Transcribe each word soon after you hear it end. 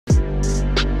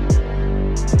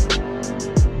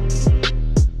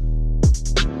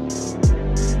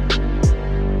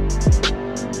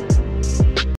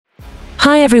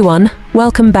Hi everyone,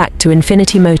 welcome back to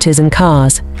Infinity Motors and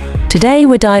Cars. Today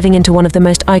we're diving into one of the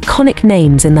most iconic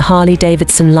names in the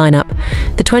Harley-Davidson lineup,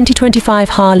 the 2025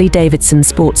 Harley-Davidson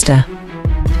Sportster.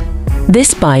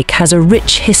 This bike has a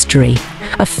rich history,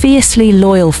 a fiercely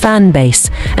loyal fan base,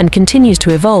 and continues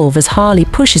to evolve as Harley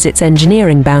pushes its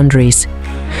engineering boundaries.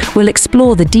 We'll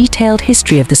explore the detailed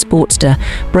history of the Sportster,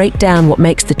 break down what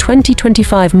makes the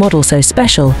 2025 model so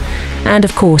special, and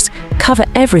of course, cover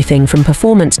everything from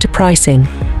performance to pricing.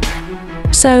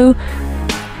 So,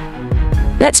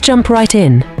 let's jump right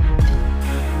in.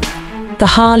 The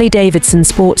Harley-Davidson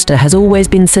Sportster has always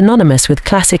been synonymous with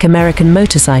classic American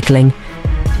motorcycling.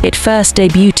 It first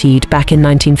debuted back in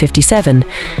 1957,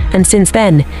 and since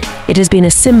then, it has been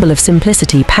a symbol of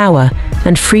simplicity, power,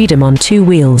 and freedom on two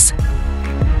wheels.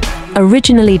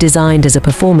 Originally designed as a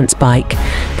performance bike,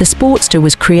 the Sportster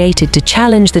was created to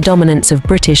challenge the dominance of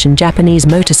British and Japanese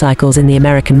motorcycles in the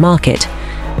American market.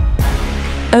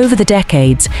 Over the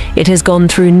decades, it has gone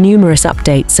through numerous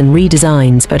updates and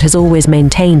redesigns, but has always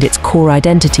maintained its core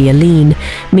identity, a lean,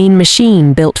 mean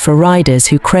machine built for riders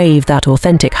who crave that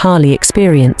authentic Harley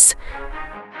experience.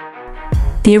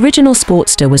 The original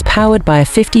Sportster was powered by a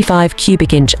 55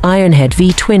 cubic inch Ironhead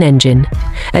V-twin engine,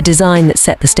 a design that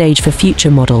set the stage for future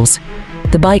models.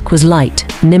 The bike was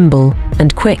light, nimble,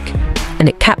 and quick, and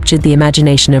it captured the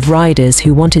imagination of riders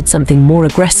who wanted something more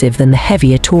aggressive than the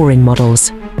heavier touring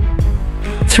models.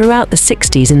 Throughout the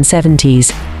 60s and 70s,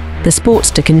 the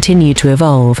Sportster continued to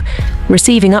evolve,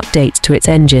 receiving updates to its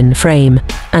engine, frame,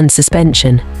 and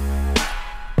suspension.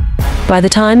 By the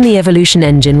time the Evolution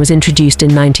engine was introduced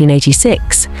in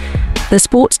 1986, the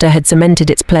Sportster had cemented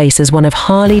its place as one of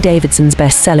Harley-Davidson's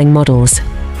best-selling models.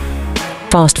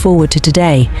 Fast forward to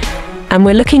today, and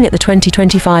we're looking at the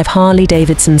 2025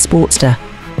 Harley-Davidson Sportster.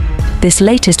 This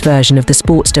latest version of the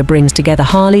Sportster brings together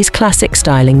Harley's classic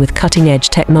styling with cutting-edge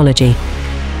technology.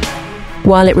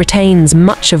 While it retains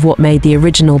much of what made the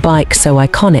original bike so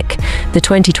iconic, the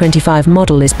 2025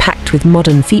 model is packed with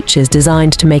modern features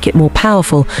designed to make it more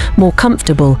powerful, more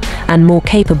comfortable, and more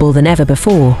capable than ever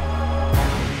before.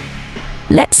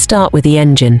 Let's start with the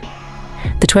engine.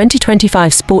 The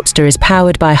 2025 Sportster is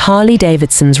powered by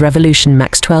Harley-Davidson's Revolution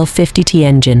Max 1250T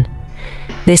engine.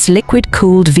 This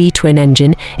liquid-cooled V-twin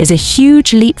engine is a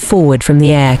huge leap forward from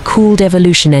the air-cooled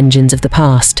Evolution engines of the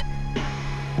past.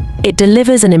 It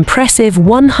delivers an impressive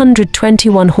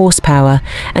 121 horsepower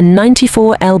and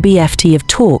 94 lb-ft of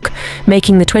torque,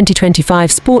 making the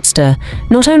 2025 Sportster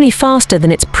not only faster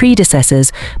than its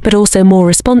predecessors, but also more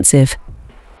responsive.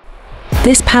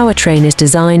 This powertrain is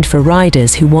designed for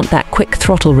riders who want that quick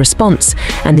throttle response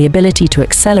and the ability to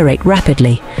accelerate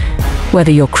rapidly,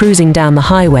 whether you're cruising down the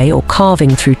highway or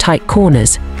carving through tight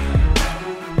corners.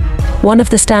 One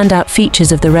of the standout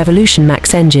features of the Revolution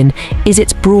Max engine is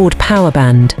its broad power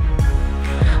band.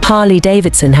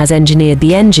 Harley-Davidson has engineered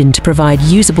the engine to provide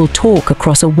usable torque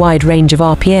across a wide range of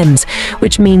RPMs,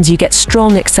 which means you get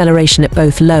strong acceleration at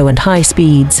both low and high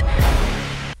speeds.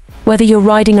 Whether you're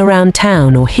riding around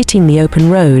town or hitting the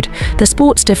open road, the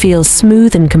Sportster feels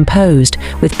smooth and composed,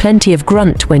 with plenty of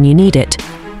grunt when you need it.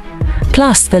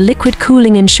 Plus, the liquid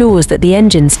cooling ensures that the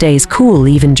engine stays cool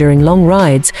even during long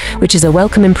rides, which is a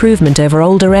welcome improvement over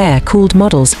older air-cooled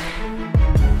models.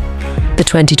 The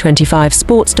 2025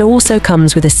 Sportster also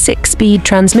comes with a 6-speed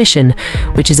transmission,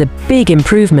 which is a big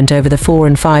improvement over the 4-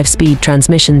 and 5-speed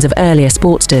transmissions of earlier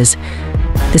Sportsters.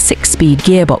 The 6-speed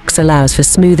gearbox allows for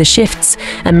smoother shifts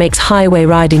and makes highway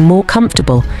riding more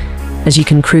comfortable, as you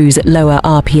can cruise at lower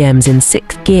RPMs in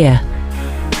 6th gear.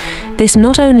 This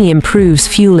not only improves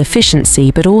fuel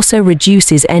efficiency but also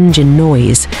reduces engine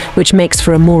noise, which makes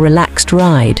for a more relaxed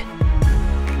ride.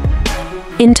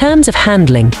 In terms of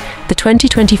handling, the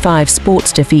 2025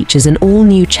 Sportster features an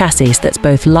all-new chassis that's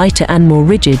both lighter and more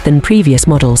rigid than previous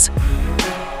models.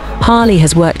 Harley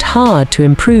has worked hard to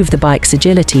improve the bike's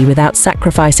agility without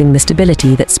sacrificing the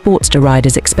stability that Sportster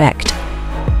riders expect.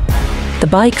 The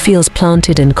bike feels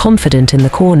planted and confident in the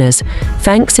corners,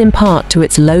 thanks in part to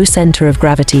its low center of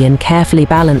gravity and carefully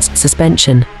balanced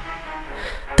suspension.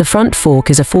 The front fork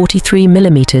is a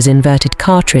 43mm inverted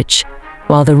cartridge,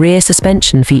 while the rear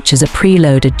suspension features a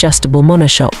preload adjustable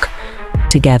monoshock.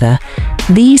 Together,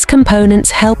 these components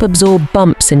help absorb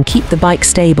bumps and keep the bike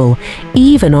stable,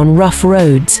 even on rough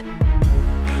roads.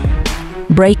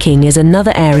 Braking is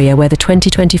another area where the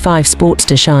 2025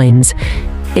 Sportster shines.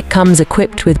 It comes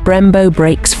equipped with Brembo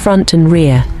brakes front and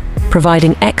rear,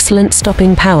 providing excellent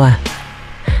stopping power.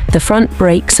 The front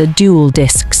brakes are dual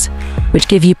discs, which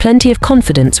give you plenty of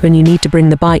confidence when you need to bring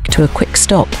the bike to a quick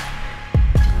stop.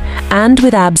 And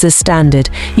with ABS as standard,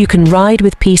 you can ride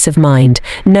with peace of mind,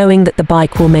 knowing that the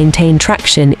bike will maintain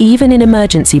traction even in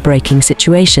emergency braking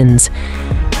situations.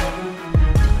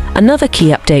 Another key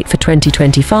update for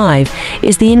 2025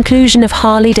 is the inclusion of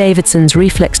Harley-Davidson's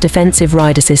Reflex Defensive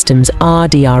Rider Systems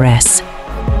 (RDRS).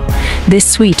 This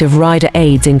suite of rider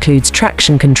aids includes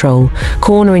traction control,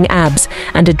 cornering ABS,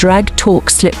 and a drag-torque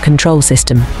slip control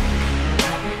system.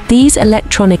 These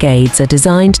electronic aids are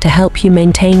designed to help you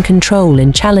maintain control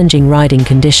in challenging riding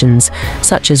conditions,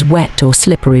 such as wet or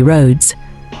slippery roads.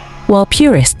 While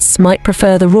purists might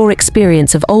prefer the raw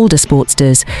experience of older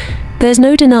Sportsters, there's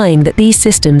no denying that these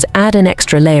systems add an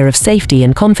extra layer of safety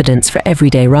and confidence for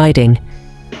everyday riding.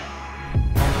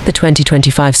 The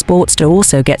 2025 Sportster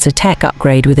also gets a tech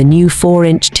upgrade with a new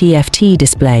 4-inch TFT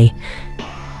display.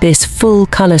 This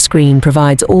full-color screen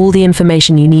provides all the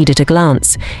information you need at a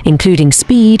glance, including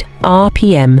speed,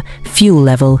 RPM, fuel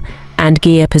level, and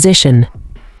gear position.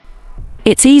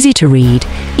 It's easy to read,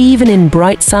 even in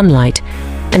bright sunlight,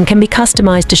 and can be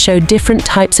customized to show different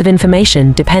types of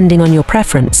information depending on your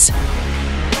preference.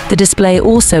 The display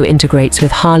also integrates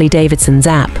with Harley-Davidson's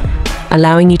app,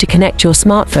 allowing you to connect your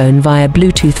smartphone via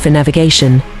Bluetooth for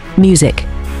navigation, music,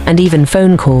 and even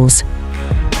phone calls.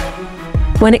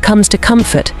 When it comes to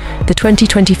comfort, the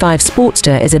 2025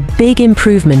 Sportster is a big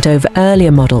improvement over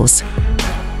earlier models.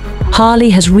 Harley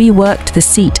has reworked the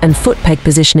seat and foot peg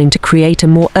positioning to create a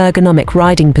more ergonomic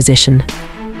riding position.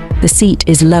 The seat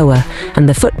is lower and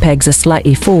the foot pegs are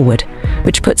slightly forward,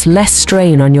 which puts less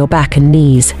strain on your back and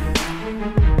knees.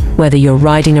 Whether you're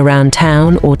riding around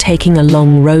town or taking a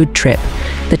long road trip,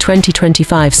 the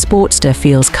 2025 Sportster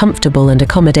feels comfortable and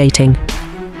accommodating.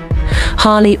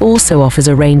 Harley also offers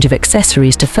a range of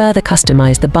accessories to further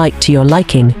customize the bike to your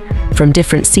liking, from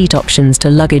different seat options to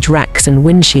luggage racks and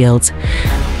windshields.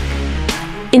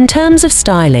 In terms of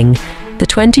styling, the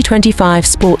 2025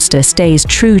 Sportster stays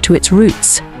true to its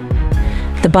roots.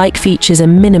 The bike features a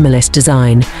minimalist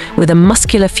design, with a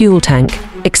muscular fuel tank,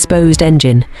 exposed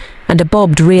engine, and a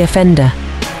bobbed rear fender.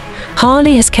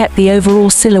 Harley has kept the overall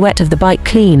silhouette of the bike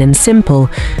clean and simple,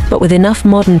 but with enough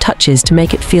modern touches to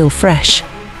make it feel fresh.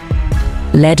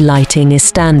 LED lighting is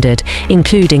standard,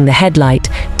 including the headlight,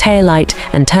 taillight,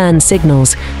 and turn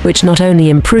signals, which not only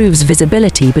improves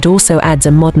visibility but also adds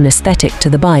a modern aesthetic to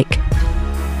the bike.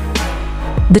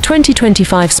 The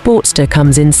 2025 Sportster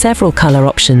comes in several color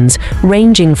options,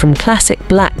 ranging from classic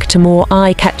black to more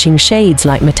eye-catching shades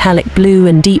like metallic blue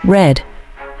and deep red.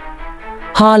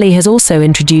 Harley has also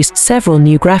introduced several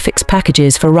new graphics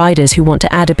packages for riders who want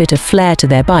to add a bit of flair to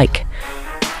their bike.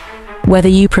 Whether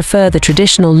you prefer the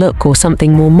traditional look or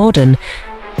something more modern,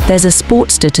 there's a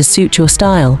Sportster to suit your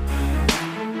style.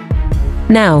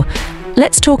 Now,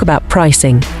 let's talk about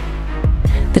pricing.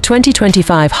 The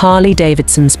 2025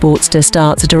 Harley-Davidson Sportster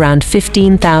starts at around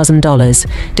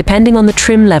 $15,000, depending on the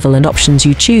trim level and options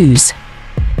you choose.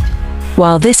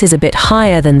 While this is a bit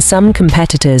higher than some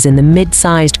competitors in the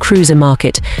mid-sized cruiser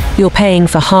market, you're paying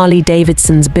for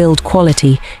Harley-Davidson's build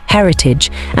quality, heritage,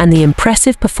 and the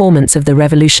impressive performance of the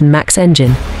Revolution Max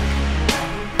engine.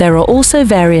 There are also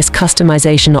various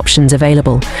customization options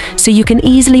available, so you can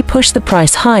easily push the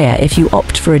price higher if you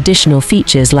opt for additional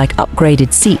features like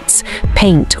upgraded seats,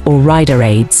 paint, or rider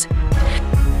aids.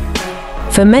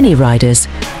 For many riders,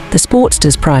 the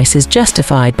Sportster's price is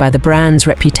justified by the brand's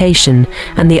reputation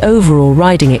and the overall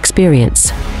riding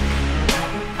experience.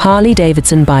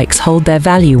 Harley-Davidson bikes hold their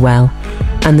value well,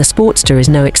 and the Sportster is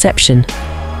no exception.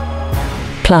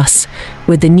 Plus,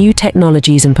 with the new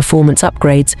technologies and performance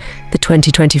upgrades, the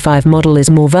 2025 model is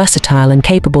more versatile and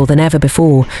capable than ever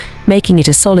before, making it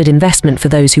a solid investment for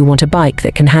those who want a bike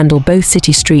that can handle both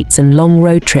city streets and long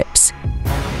road trips.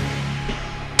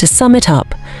 To sum it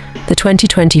up, the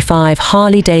 2025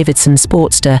 Harley-Davidson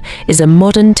Sportster is a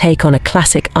modern take on a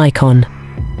classic icon.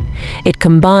 It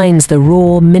combines the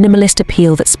raw, minimalist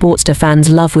appeal that Sportster fans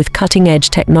love with cutting-edge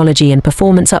technology and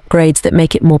performance upgrades that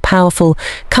make it more powerful,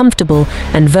 comfortable,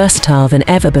 and versatile than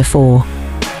ever before.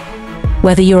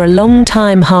 Whether you're a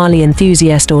long-time Harley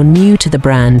enthusiast or new to the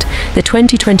brand, the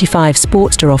 2025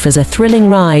 Sportster offers a thrilling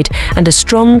ride and a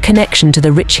strong connection to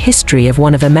the rich history of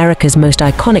one of America's most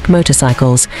iconic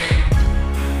motorcycles.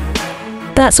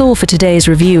 That's all for today's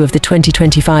review of the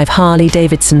 2025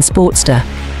 Harley-Davidson Sportster.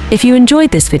 If you enjoyed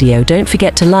this video, don't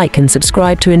forget to like and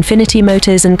subscribe to Infinity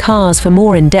Motors and Cars for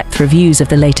more in-depth reviews of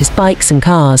the latest bikes and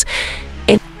cars.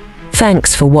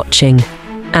 Thanks for watching,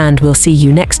 and we'll see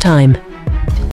you next time.